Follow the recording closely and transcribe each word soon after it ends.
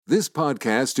This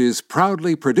podcast is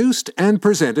proudly produced and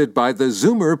presented by the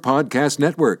Zoomer Podcast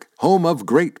Network, home of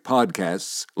great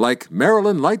podcasts like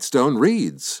Marilyn Lightstone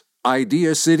Reads,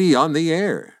 Idea City on the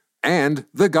Air, and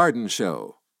The Garden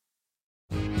Show.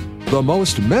 The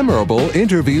most memorable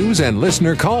interviews and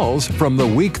listener calls from the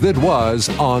week that was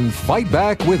on Fight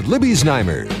Back with Libby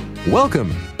Znaimer.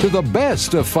 Welcome to the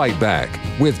best of Fight Back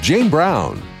with Jane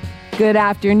Brown. Good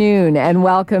afternoon and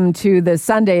welcome to the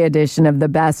Sunday edition of the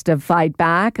Best of Fight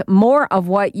Back. More of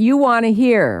what you want to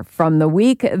hear from the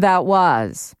week that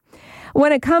was.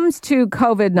 When it comes to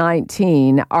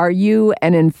COVID-19, are you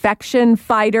an infection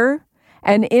fighter,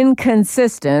 an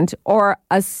inconsistent, or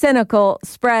a cynical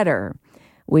spreader?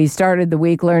 We started the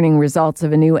week learning results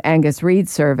of a new Angus Reid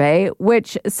survey,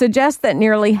 which suggests that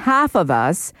nearly half of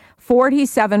us,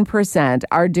 47%,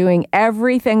 are doing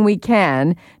everything we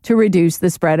can to reduce the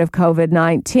spread of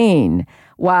COVID-19,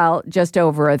 while just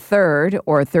over a third,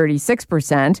 or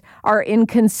 36%, are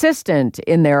inconsistent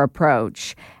in their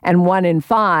approach. And 1 in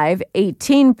 5,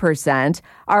 18%,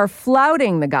 are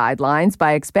flouting the guidelines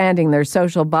by expanding their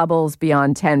social bubbles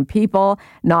beyond 10 people,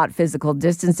 not physical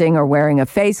distancing or wearing a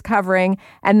face covering,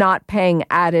 and not paying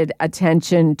added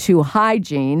attention to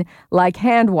hygiene like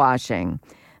hand washing.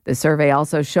 The survey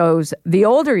also shows the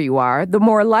older you are, the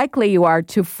more likely you are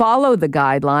to follow the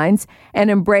guidelines and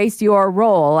embrace your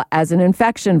role as an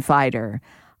infection fighter.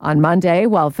 On Monday,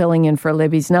 while filling in for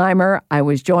Libby Znaimer, I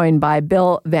was joined by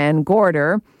Bill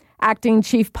Vangorder, Acting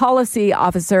Chief Policy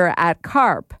Officer at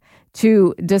CARP,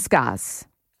 to discuss.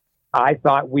 I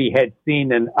thought we had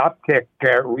seen an uptick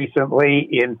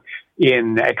recently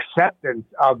in acceptance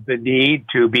of the need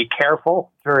to be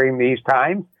careful during these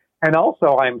times. And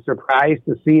also, I'm surprised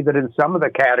to see that in some of the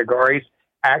categories,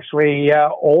 actually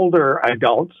older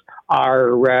adults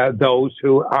are those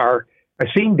who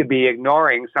seem to be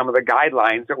ignoring some of the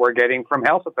guidelines that we're getting from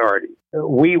health authorities.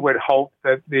 We would hope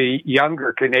that the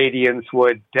younger Canadians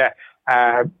would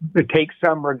take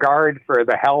some regard for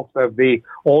the health of the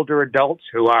older adults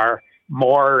who are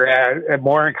more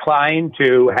inclined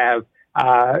to have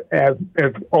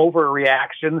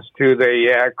overreactions to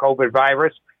the COVID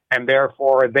virus. And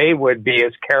therefore, they would be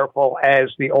as careful as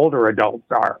the older adults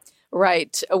are.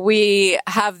 Right. We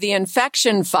have the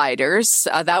infection fighters.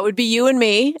 That would be you and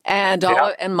me and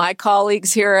and my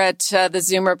colleagues here at the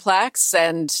Zoomerplex.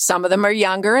 And some of them are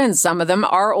younger and some of them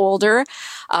are older.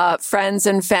 Friends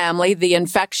and family, the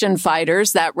infection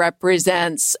fighters, that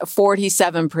represents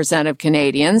 47% of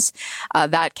Canadians,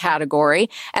 that category.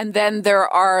 And then there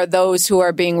are those who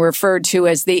are being referred to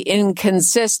as the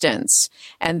inconsistents,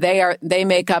 and they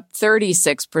make up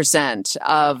 36%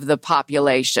 of the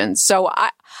population. So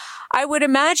I would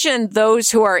imagine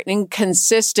those who are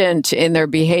inconsistent in their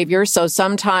behavior, so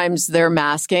sometimes they're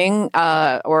masking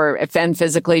or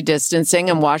physically distancing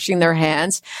and washing their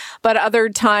hands, but other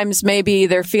times maybe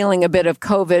they're feeling a bit of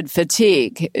COVID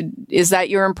fatigue. Is that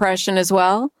your impression as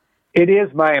well? It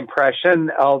is my impression,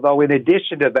 although in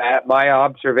addition to that, my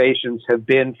observations have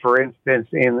been, for instance,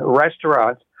 in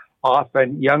restaurants,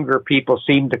 often younger people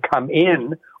seem to come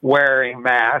in wearing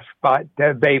masks, but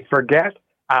they forget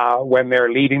when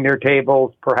they're leaving their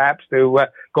tables, perhaps to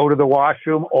go to the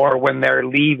washroom, or when they're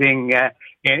leaving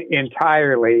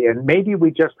entirely. And maybe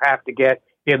we just have to get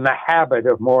in the habit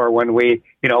of more when we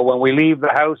leave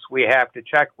the house, we have to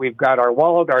check we've got our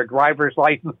wallet, our driver's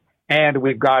license, and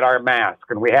we've got our mask.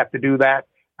 And we have to do that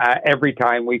every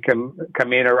time we come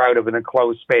in or out of an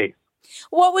enclosed space.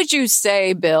 What would you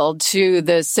say, Bill, to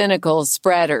the cynical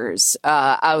spreaders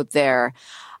out there?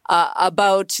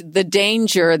 About the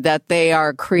danger that they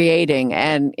are creating,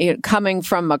 and coming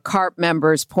from a CARP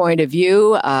member's point of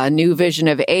view, a new vision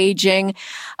of aging.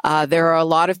 There are a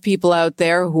lot of people out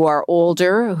there who are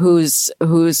older, whose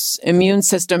immune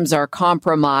systems are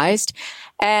compromised,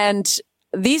 and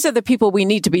these are the people we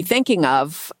need to be thinking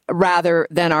of rather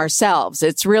than ourselves.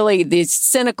 It's really these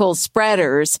cynical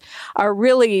spreaders are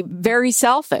really very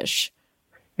selfish.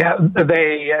 Yeah,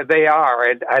 they are.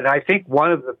 And I think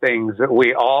one of the things that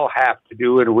we all have to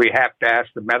do, and we have to ask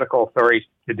the medical authorities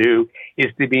to do, is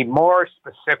to be more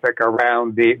specific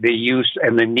around the use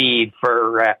and the need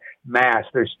for masks.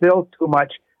 There's still too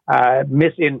much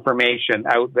misinformation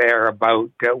out there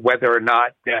about whether or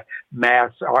not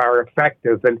masks are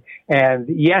effective. And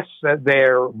yes,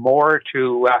 they're more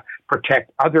to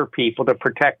protect other people, to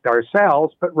protect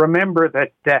ourselves. But remember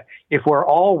that if we're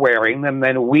all wearing them,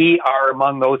 then we are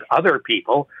among those other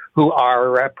people who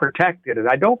are protected. And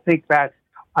I don't think that's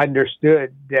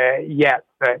understood yet,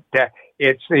 that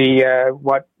it's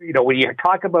when you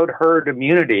talk about herd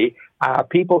immunity,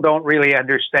 people don't really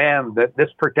understand that this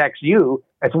protects you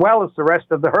as well as the rest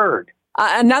of the herd.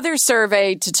 Another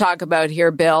survey to talk about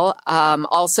here, Bill,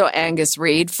 also Angus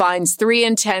Reid, finds 3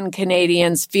 in 10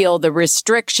 Canadians feel the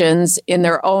restrictions in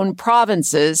their own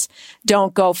provinces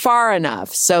don't go far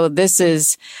enough. So this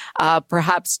is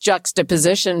perhaps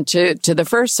juxtaposition to the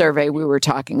first survey we were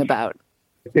talking about.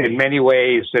 In many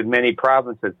ways, in many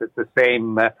provinces, it's the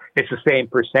same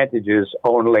percentages,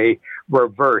 only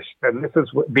reversed. And this is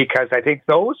because I think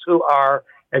those who are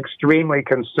extremely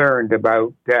concerned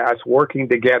about us working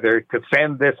together to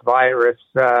fend this virus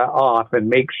off and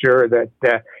make sure that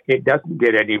it doesn't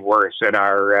get any worse in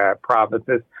our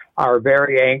provinces are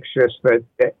very anxious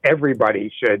that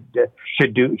everybody should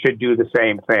do the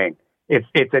same thing.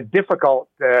 It's a difficult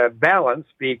balance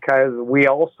because we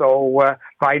also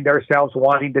find ourselves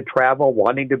wanting to travel,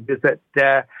 wanting to visit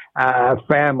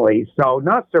families. So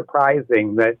not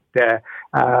surprising that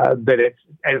it's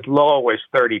as low as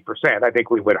 30%. I think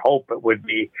we would hope it would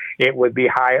be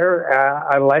higher,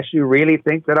 unless you really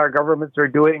think that our governments are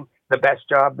doing the best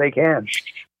job they can.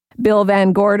 Bill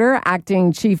Vangorder,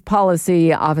 Acting Chief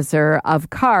Policy Officer of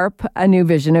CARP, A New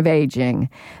Vision of Aging.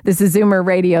 This is Zoomer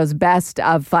Radio's Best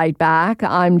of Fight Back.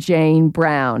 I'm Jane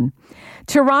Brown.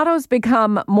 Toronto's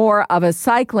become more of a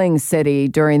cycling city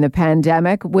during the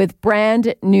pandemic with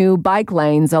brand new bike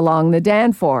lanes along the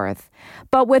Danforth.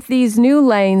 But with these new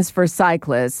lanes for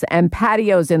cyclists and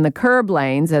patios in the curb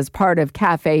lanes as part of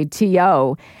Cafe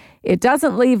TO, it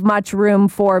doesn't leave much room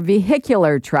for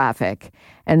vehicular traffic.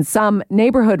 And some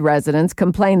neighborhood residents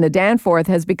complain the Danforth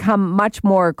has become much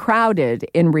more crowded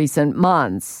in recent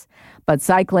months. But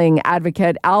cycling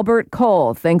advocate Albert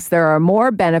Koehl thinks there are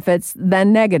more benefits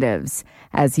than negatives,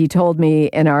 as he told me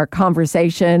in our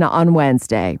conversation on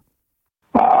Wednesday.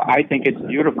 I think it's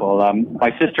beautiful.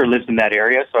 My sister lives in that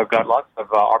area, so I've got lots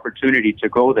of opportunity to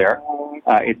go there.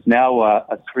 It's now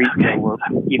a street where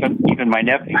even my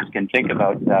nephews can think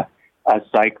about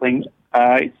cycling.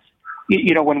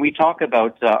 When we talk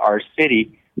about our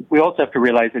city, we also have to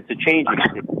realize it's a changing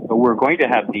city. So we're going to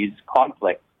have these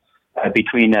conflicts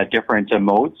between different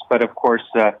modes. But of course,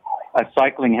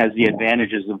 cycling has the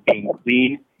advantages of being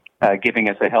clean, giving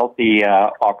us a healthy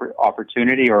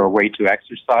opportunity or a way to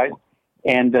exercise.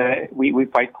 And we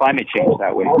fight climate change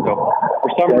that way. So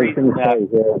for some reason,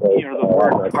 the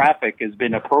word traffic has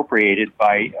been appropriated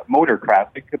by motor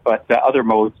traffic, but other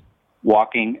modes,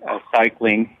 walking,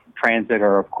 cycling, transit,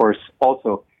 are, of course,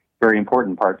 also very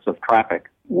important parts of traffic.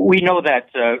 We know that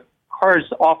cars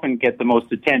often get the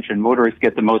most attention. Motorists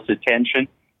get the most attention.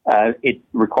 It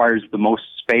requires the most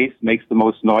space, makes the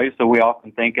most noise. So we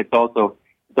often think it's also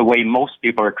the way most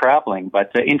people are traveling.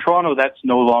 But in Toronto, that's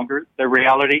no longer the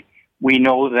reality. We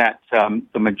know that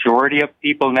the majority of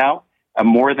people now,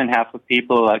 more than half of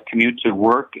people commute to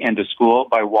work and to school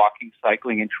by walking,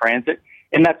 cycling, and transit.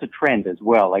 And that's a trend as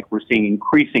well. Like we're seeing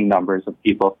increasing numbers of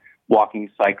people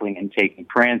walking, cycling, and taking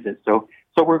transit. So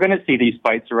we're going to see these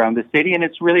fights around the city, and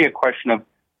it's really a question of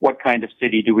what kind of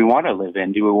city do we want to live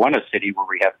in? Do we want a city where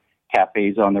we have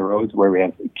cafes on the roads, where we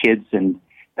have kids and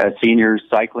seniors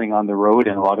cycling on the road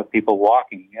and a lot of people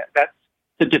walking? That's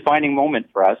a defining moment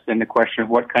for us, and the question of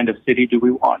what kind of city do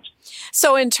we want.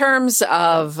 So in terms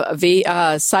of the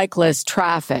cyclist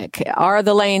traffic, are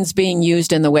the lanes being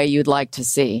used in the way you'd like to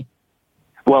see?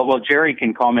 Well, Jerry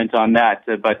can comment on that,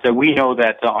 but we know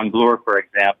that on Bloor, for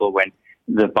example, when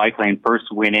the bike lane first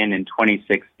went in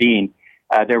 2016,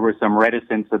 there was some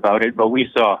reticence about it, but we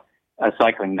saw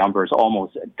cycling numbers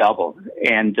almost double.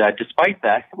 And despite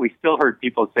that, we still heard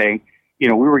people saying, we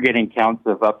were getting counts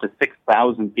of up to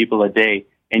 6,000 people a day,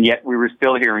 and yet we were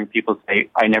still hearing people say,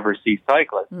 I never see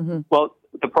cyclists. Mm-hmm. Well,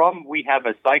 the problem we have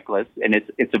as cyclists, and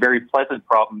it's a very pleasant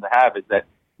problem to have, is that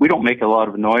we don't make a lot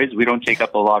of noise, we don't take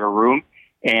up a lot of room,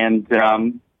 and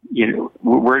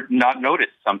we're not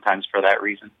noticed sometimes for that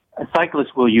reason.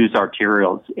 Cyclists will use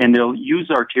arterials, and they'll use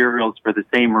arterials for the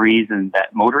same reason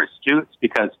that motorists do. It's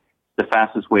because the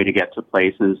fastest way to get to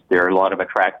places. There are a lot of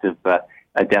attractive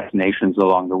destinations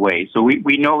along the way. So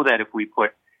we know that if we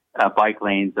put bike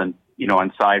lanes on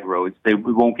side roads, we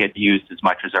won't get used as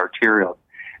much as arterials.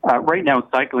 Right now,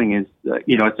 cycling is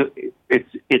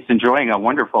it's enjoying a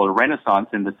wonderful renaissance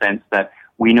in the sense that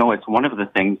we know it's one of the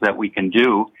things that we can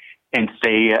do and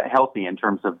stay healthy in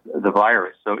terms of the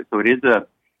virus. So it is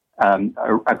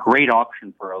a great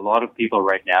option for a lot of people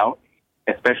right now,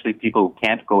 especially people who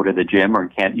can't go to the gym or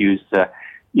can't use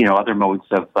other modes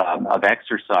of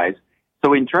exercise.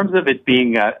 So in terms of it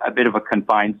being a bit of a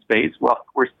confined space, well,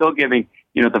 we're still giving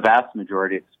the vast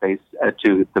majority of space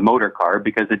to the motor car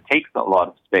because it takes a lot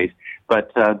of space.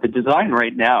 But the design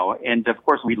right now, and of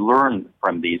course we learn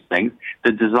from these things,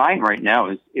 the design right now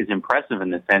is impressive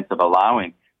in the sense of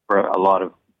allowing for a lot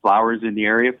of flowers in the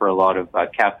area, for a lot of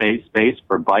cafe space,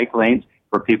 for bike lanes,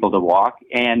 for people to walk,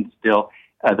 and still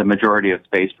the majority of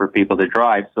space for people to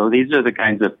drive. So these are the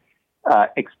kinds of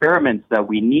experiments that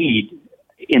we need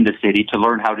in the city to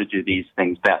learn how to do these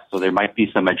things best. So there might be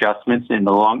some adjustments in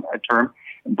the long term,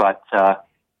 but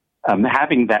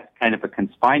having that kind of a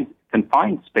confined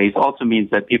space also means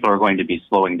that people are going to be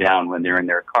slowing down when they're in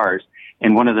their cars.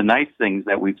 And one of the nice things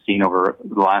that we've seen over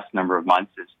the last number of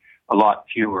months is a lot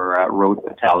fewer road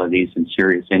fatalities and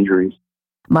serious injuries.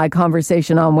 My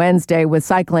conversation on Wednesday with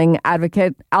cycling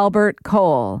advocate Albert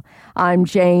Koehl. I'm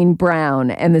Jane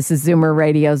Brown, and this is Zoomer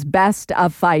Radio's Best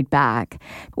of Fight Back.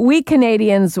 We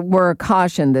Canadians were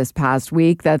cautioned this past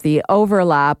week that the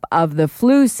overlap of the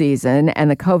flu season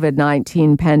and the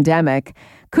COVID-19 pandemic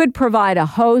could provide a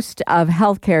host of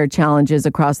healthcare challenges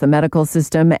across the medical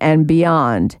system and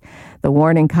beyond. The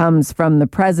warning comes from the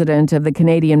president of the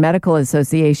Canadian Medical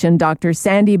Association, Dr.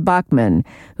 Sandy Buckman,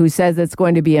 who says it's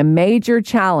going to be a major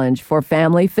challenge for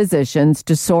family physicians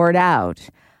to sort out.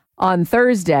 On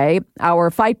Thursday, our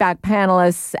Fight Back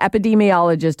panelists,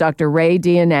 epidemiologist Dr. Raywat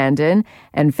Deonandan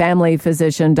and family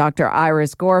physician Dr.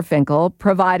 Iris Gorfinkel,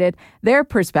 provided their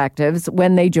perspectives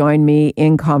when they joined me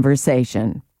in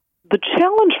conversation. The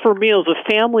challenge for me as a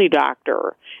family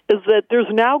doctor is that there's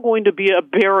now going to be a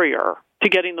barrier to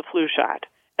getting the flu shot.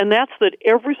 And that's that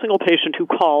every single patient who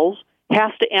calls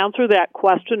has to answer that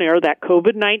questionnaire, that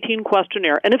COVID-19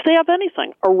 questionnaire. And if they have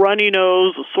anything, a runny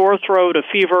nose, a sore throat, a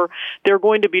fever, they're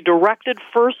going to be directed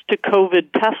first to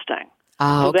COVID testing.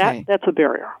 Okay. So that's a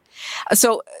barrier.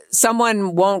 So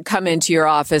someone won't come into your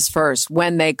office first.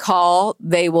 When they call,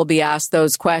 they will be asked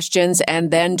those questions and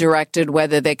then directed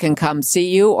whether they can come see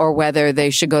you or whether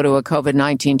they should go to a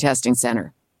COVID-19 testing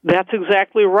center. That's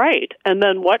exactly right. And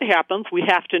then what happens? We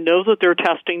have to know that they're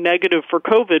testing negative for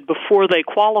COVID before they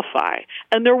qualify.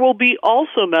 And there will be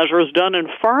also measures done in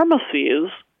pharmacies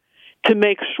to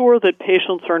make sure that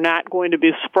patients are not going to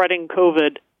be spreading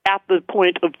COVID at the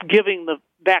point of giving the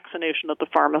vaccination at the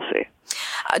pharmacy.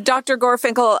 Dr.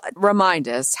 Gorfinkel, remind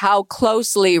us how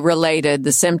closely related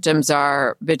the symptoms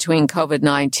are between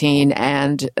COVID-19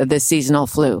 and the seasonal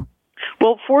flu.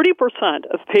 Well, 40%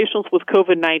 of patients with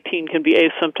COVID-19 can be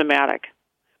asymptomatic.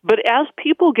 But as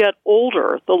people get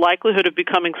older, the likelihood of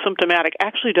becoming symptomatic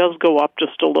actually does go up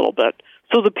just a little bit.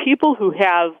 So the people who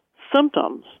have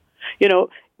symptoms,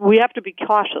 we have to be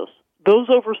cautious. Those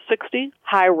over 60,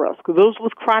 high risk. Those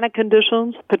with chronic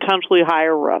conditions, potentially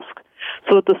higher risk.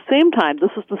 So at the same time,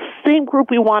 this is the same group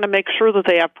we want to make sure that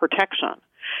they have protection.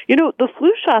 The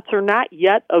flu shots are not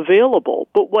yet available,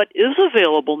 but what is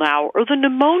available now are the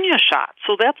pneumonia shots.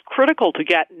 So that's critical to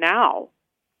get now.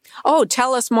 Oh,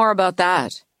 tell us more about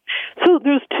that. So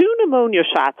there's 2 pneumonia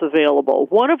shots available,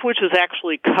 one of which is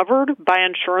actually covered by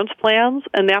insurance plans,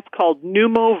 and that's called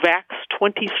Pneumovax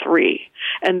 23.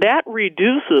 And that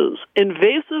reduces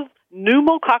invasive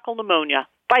pneumococcal pneumonia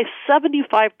by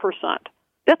 75%.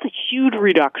 That's a huge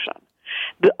reduction.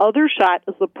 The other shot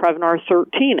is the Prevnar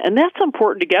 13, and that's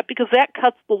important to get because that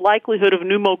cuts the likelihood of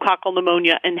pneumococcal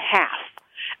pneumonia in half.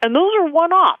 And those are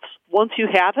one-offs. Once you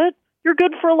have it, you're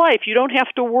good for life. You don't have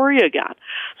to worry again.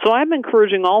 So I'm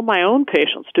encouraging all my own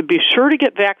patients to be sure to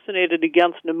get vaccinated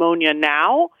against pneumonia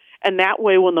now, and that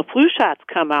way when the flu shots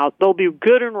come out, they'll be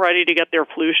good and ready to get their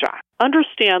flu shot.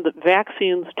 Understand that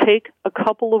vaccines take a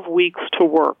couple of weeks to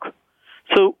work.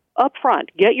 So up front,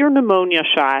 get your pneumonia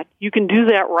shot. You can do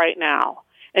that right now.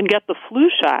 And get the flu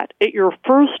shot at your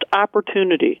first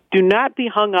opportunity. Do not be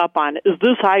hung up on, is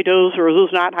this high dose or is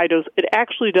this not high dose? It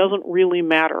actually doesn't really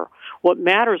matter. What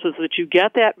matters is that you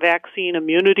get that vaccine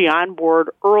immunity on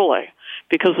board early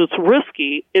because it's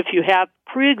risky if you have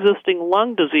pre-existing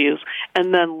lung disease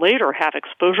and then later have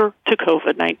exposure to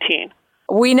COVID-19.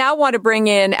 We now want to bring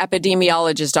in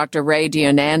epidemiologist Dr. Raywat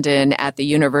Deonandan at the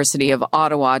University of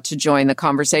Ottawa to join the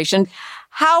conversation.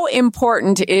 How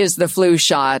important is the flu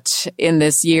shot in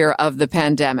this year of the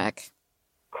pandemic?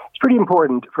 It's pretty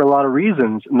important for a lot of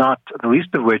reasons, not the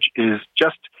least of which is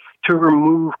just to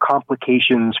remove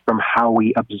complications from how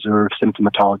we observe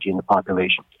symptomatology in the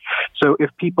population. So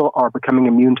if people are becoming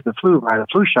immune to the flu via the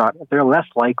flu shot, they're less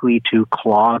likely to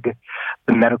clog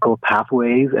the medical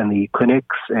pathways and the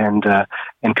clinics and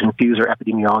confuse our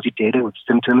epidemiology data with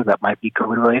symptoms that might be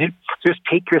COVID-related. So just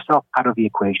take yourself out of the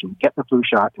equation. Get the flu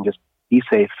shot and just be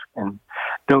safe and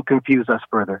don't confuse us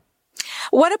further.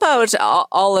 What about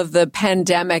all of the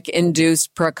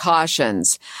pandemic-induced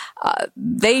precautions?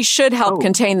 They should help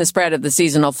contain the spread of the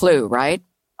seasonal flu, right?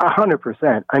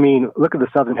 100%. I mean, look at the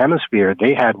Southern Hemisphere.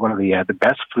 They had one of the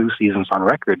best flu seasons on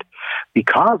record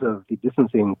because of the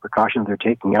distancing precautions they're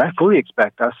taking. And I fully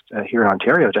expect us here in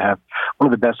Ontario to have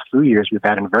one of the best flu years we've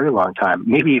had in a very long time,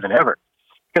 maybe even ever.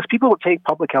 Because people will take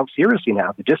public health seriously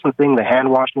now. The distancing, the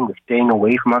hand washing, the staying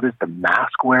away from others, the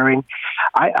mask wearing.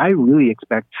 I really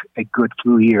expect a good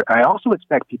flu year. I also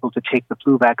expect people to take the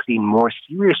flu vaccine more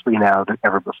seriously now than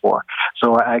ever before.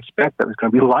 So I expect that there's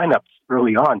going to be lineups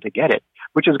early on to get it,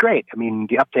 which is great. I mean,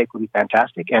 the uptake will be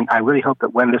fantastic. And I really hope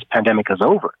that when this pandemic is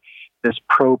over, this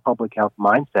pro-public health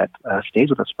mindset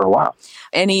stays with us for a while.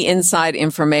 Any inside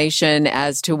information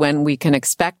as to when we can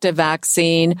expect a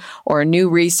vaccine or new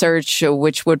research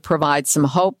which would provide some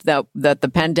hope that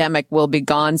the pandemic will be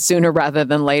gone sooner rather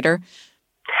than later?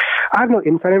 I have no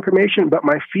inside information, but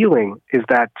my feeling is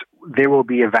that there will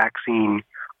be a vaccine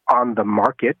on the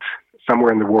market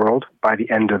somewhere in the world by the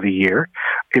end of the year.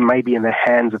 It might be in the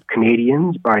hands of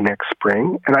Canadians by next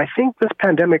spring. And I think this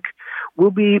pandemic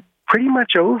will be pretty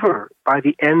much over by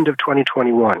the end of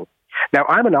 2021. Now,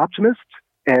 I'm an optimist,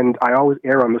 and I always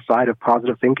err on the side of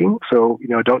positive thinking, so,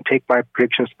 don't take my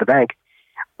predictions to the bank.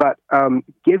 But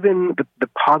given the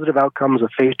positive outcomes of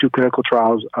phase 2 clinical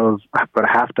trials of about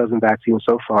a half dozen vaccines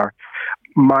so far,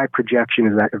 my projection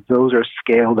is that if those are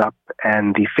scaled up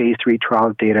and the phase 3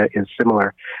 trial data is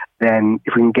similar, then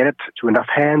if we can get it to enough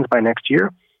hands by next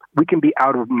year, we can be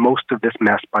out of most of this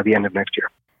mess by the end of next year.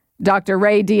 Dr.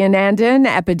 Raywat Deonandan,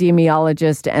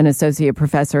 epidemiologist and associate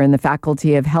professor in the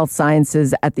Faculty of Health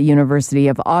Sciences at the University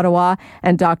of Ottawa,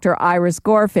 and Dr. Iris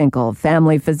Gorfinkel,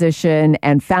 family physician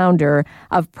and founder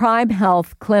of Prime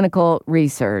Health Clinical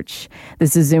Research.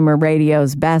 This is Zoomer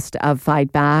Radio's Best of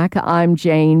Fight Back. I'm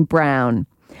Jane Brown.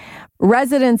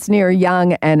 Residents near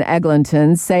Yonge and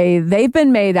Eglinton say they've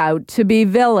been made out to be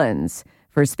villains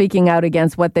for speaking out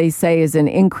against what they say is an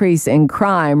increase in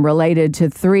crime related to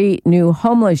 3 new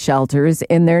homeless shelters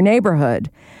in their neighborhood.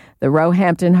 The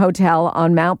Roehampton Hotel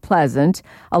on Mount Pleasant,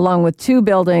 along with 2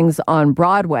 buildings on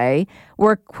Broadway,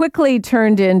 were quickly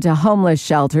turned into homeless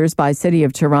shelters by City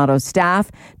of Toronto staff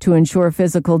to ensure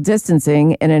physical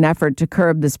distancing in an effort to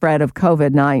curb the spread of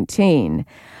COVID-19.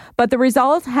 But the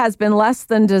result has been less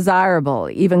than desirable,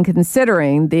 even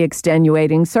considering the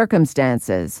extenuating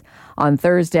circumstances. On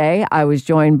Thursday, I was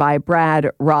joined by Brad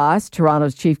Ross,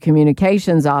 Toronto's Chief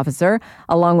Communications Officer,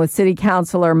 along with City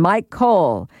Councillor Mike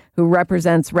Koehl, who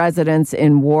represents residents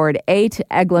in Ward 8,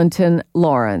 Eglinton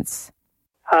Lawrence.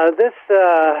 This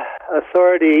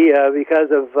authority,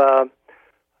 because of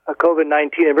a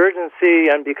COVID-19 emergency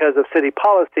and because of city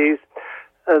policies,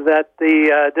 that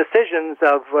the decisions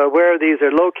of where these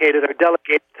are located are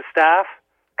delegated to staff.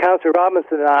 Councillor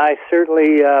Robinson and I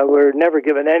certainly were never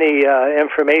given any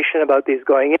information about these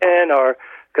going in or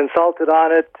consulted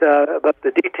on it about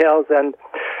the details. And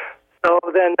so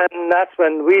then that's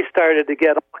when we started to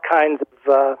get all kinds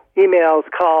of emails,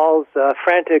 calls,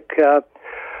 frantic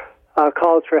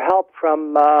calls for help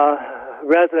from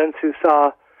residents who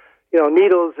saw,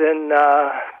 needles in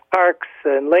parks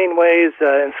and laneways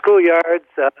and schoolyards.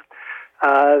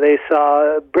 They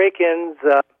saw break-ins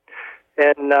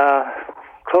in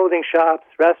clothing shops,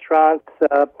 restaurants,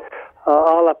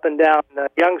 all up and down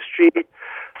Yonge Street.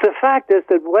 The fact is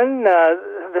that when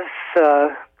this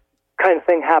kind of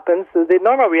thing happens, the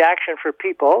normal reaction for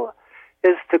people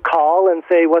is to call and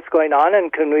say, what's going on,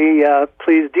 and can we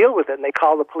please deal with it? And they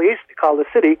call the police, they call the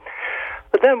city.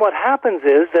 But then what happens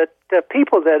is that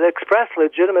people that express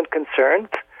legitimate concerns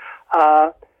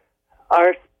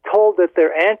are told that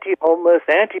they're anti-homeless,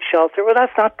 anti-shelter. Well,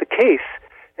 that's not the case.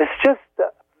 It's just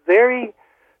a very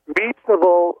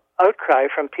reasonable outcry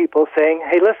from people saying,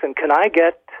 hey, listen, can I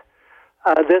get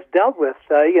this dealt with?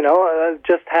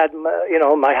 Just had,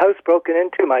 my house broken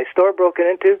into, my store broken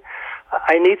into.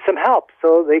 I need some help.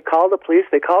 So they call the police,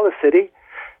 they call the city,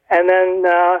 and then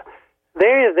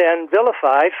they're then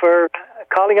vilified for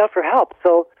calling out for help.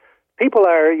 So people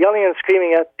are yelling and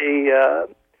screaming at the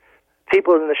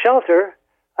people in the shelter,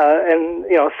 and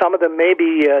some of them may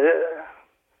be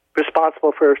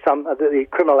responsible for some of the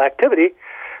criminal activity,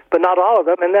 but not all of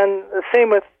them. And then the same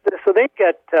with, so they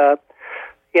get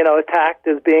attacked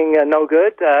as being no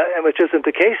good, and which isn't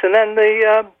the case. And then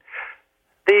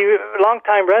the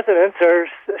longtime residents or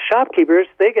shopkeepers,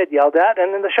 they get yelled at,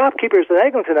 and then the shopkeepers in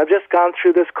Eglinton have just gone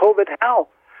through this COVID hell,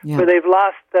 where they've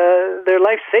lost their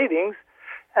life savings.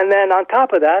 And then on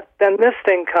top of that, then this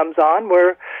thing comes on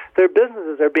where their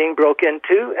businesses are being broke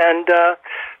into, and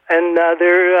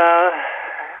their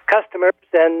customers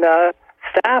and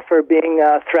staff are being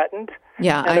threatened.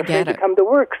 Yeah, and I afraid get to it. come to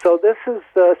work. So this is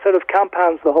sort of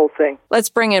compounds the whole thing. Let's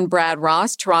bring in Brad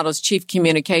Ross, Toronto's Chief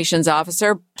Communications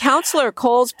Officer. Councillor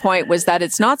Kohl's point was that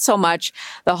it's not so much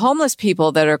the homeless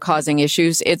people that are causing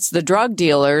issues, it's the drug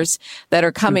dealers that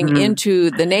are coming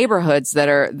into the neighborhoods that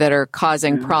are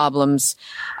causing problems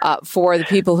for the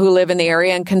people who live in the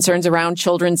area, and concerns around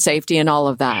children's safety and all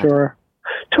of that. Sure.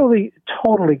 Totally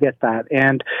get that.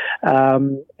 And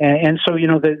so,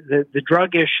 the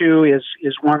drug issue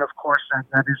is one, of course,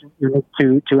 that isn't unique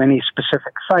to any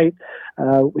specific site,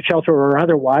 shelter or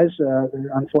otherwise.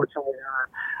 Unfortunately,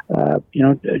 there are,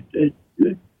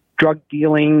 drug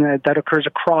dealing that occurs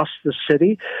across the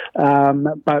city.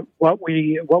 But what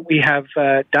we have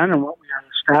done and what we are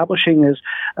establishing is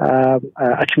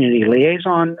a community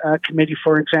liaison committee,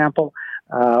 for example,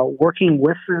 working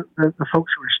with the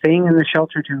folks who are staying in the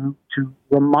shelter to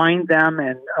remind them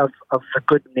of the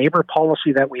good neighbor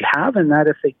policy that we have, and that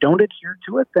if they don't adhere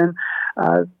to it, then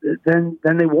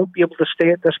they won't be able to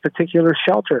stay at this particular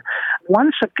shelter.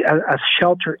 Once a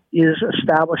shelter is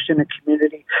established in a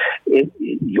community,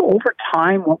 over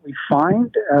time, what we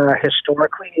find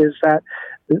historically is that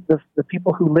the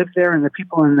people who live there and the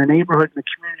people in the neighborhood and the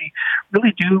community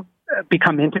really do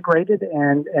become integrated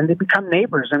and they become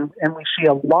neighbors, and we see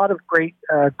a lot of great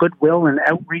goodwill and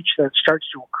outreach that starts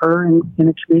to occur in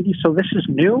a community. So this is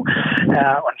new.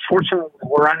 Unfortunately,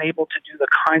 we're unable to do the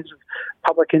kinds of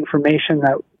public information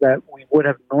that we would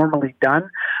have normally done.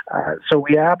 So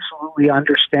we absolutely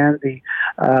understand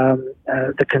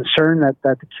the concern that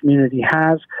the community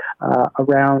has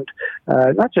around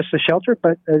not just the shelter,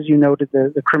 but as you noted,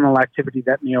 the criminal activity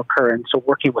that may occur. And so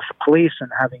working with the police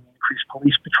and having increased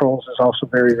police patrols is also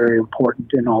very, very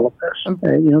important in all of this.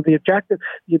 The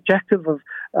objective of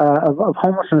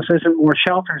homelessness isn't more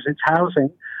shelters; it's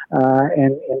housing.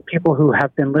 And people who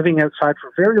have been living outside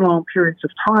for very long periods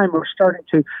of time are starting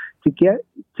to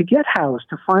get housed,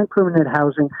 to find permanent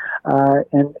housing,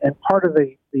 and part of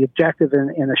the objective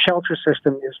in a shelter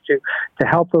system is to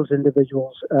help those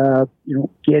individuals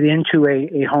get into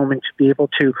a home and to be able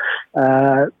to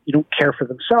care for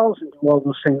themselves and do all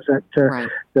those things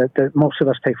that most of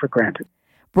us take for granted.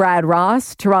 Brad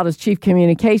Ross, Toronto's Chief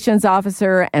Communications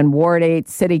Officer, and Ward 8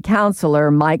 City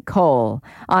Councillor Mike Koehl.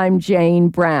 I'm Jane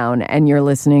Brown, and you're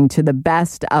listening to the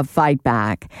best of Fight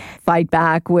Back. Fight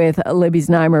Back with Libby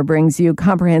Znaimer brings you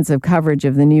comprehensive coverage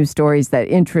of the news stories that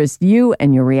interest you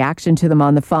and your reaction to them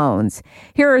on the phones.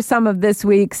 Here are some of this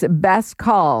week's best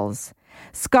calls.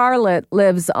 Scarlett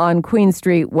lives on Queen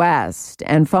Street West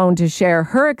and phoned to share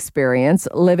her experience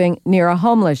living near a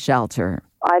homeless shelter.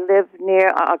 I live near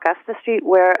Augusta Street,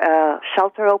 where a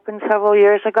shelter opened several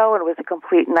years ago, and it was a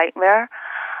complete nightmare.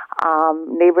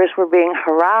 Neighbors were being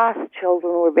harassed,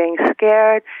 children were being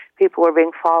scared, people were being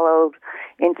followed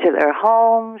into their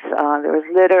homes. There was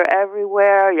litter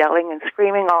everywhere, yelling and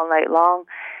screaming all night long.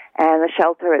 And the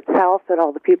shelter itself and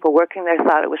all the people working there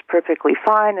thought it was perfectly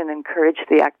fine and encouraged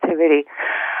the activity.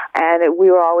 And we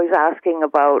were always asking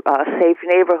about safe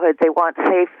neighborhoods. They want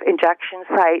safe injection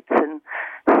sites and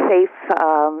safe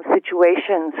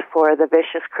situations for the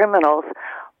vicious criminals,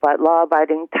 but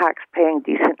law-abiding, tax-paying,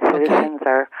 decent citizens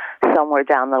are somewhere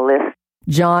down the list.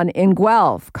 John in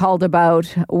Guelph called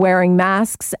about wearing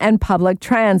masks and public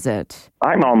transit.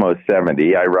 I'm almost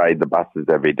 70. I ride the buses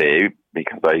every day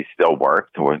because I still work.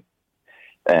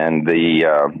 And we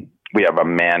have a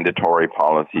mandatory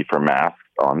policy for masks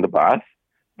on the bus,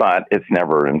 but it's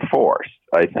never enforced.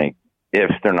 I think if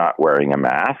they're not wearing a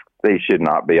mask, they should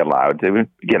not be allowed to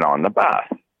get on the bus.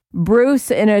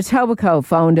 Bruce in Etobicoke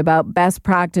phoned about best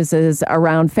practices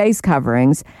around face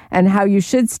coverings and how you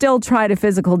should still try to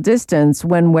physical distance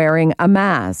when wearing a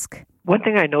mask. One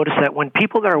thing I noticed that when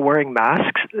people are wearing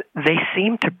masks, they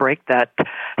seem to break that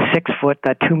 6 foot,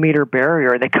 that 2 meter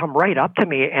barrier. They come right up to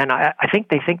me, and I think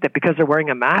they think that because they're wearing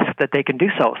a mask that they can do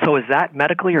so. So is that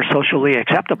medically or socially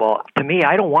acceptable? To me,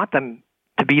 I don't want them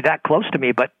to be that close to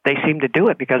me, but they seem to do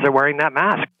it because they're wearing that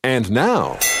mask. And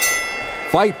now,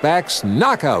 Fight Back's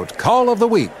Knockout Call of the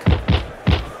Week.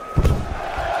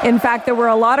 In fact, there were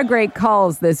a lot of great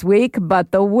calls this week,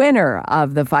 but the winner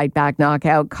of the Fight Back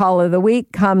Knockout Call of the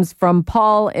Week comes from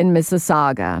Paul in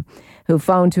Mississauga, who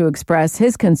phoned to express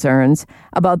his concerns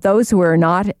about those who are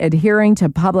not adhering to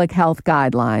public health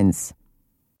guidelines.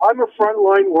 I'm a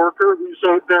frontline worker who's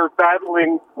out there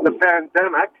battling the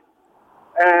pandemic,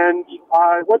 and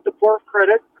I went to Port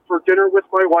Credit for dinner with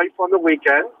my wife on the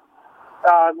weekend.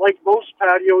 Like most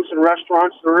patios and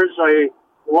restaurants, there is a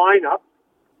lineup.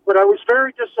 But I was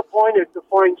very disappointed to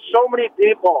find so many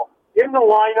people in the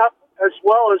lineup, as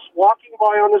well as walking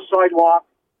by on the sidewalk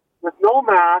with no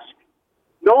mask,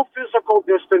 no physical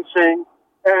distancing,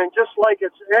 and just like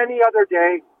it's any other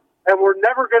day, and we're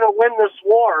never going to win this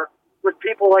war with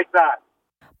people like that.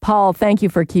 Paul, thank you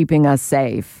for keeping us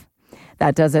safe.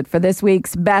 That does it for this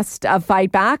week's Best of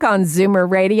Fight Back on Zoomer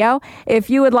Radio. If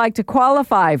you would like to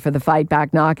qualify for the Fight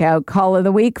Back Knockout Call of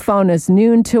the Week, phone us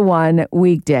noon to 1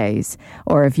 weekdays.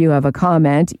 Or if you have a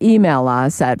comment, email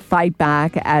us at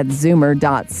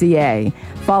fightback@zoomer.ca.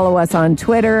 Follow us on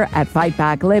Twitter at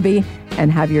FightbackLibby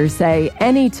and have your say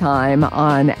anytime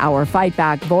on our Fight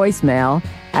Back voicemail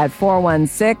at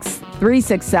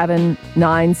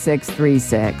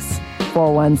 416-367-9636.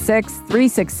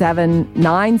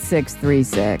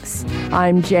 416-367-9636.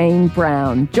 I'm Jane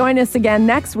Brown. Join us again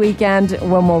next weekend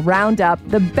when we'll round up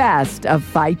the best of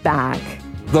Fight Back.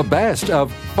 The Best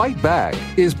of Fight Back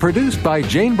is produced by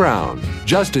Jane Brown,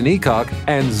 Justin Eacock,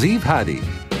 and Zeev Hadi,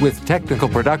 with technical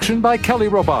production by Kelly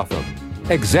Robotham.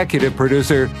 Executive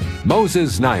producer,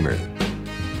 Moses Znaimer.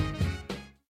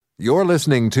 You're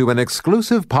listening to an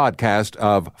exclusive podcast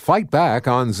of Fight Back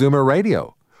on Zoomer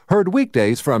Radio. Heard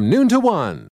weekdays from noon to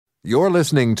 1. You're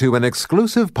listening to an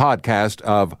exclusive podcast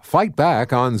of Fight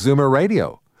Back on Zoomer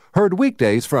Radio. Heard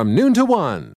weekdays from noon to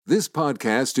 1. This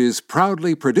podcast is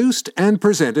proudly produced and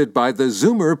presented by the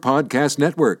Zoomer Podcast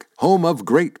Network, home of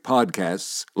great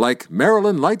podcasts like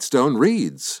Marilyn Lightstone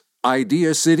Reads,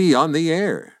 Idea City on the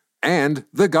Air, and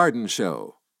The Garden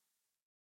Show.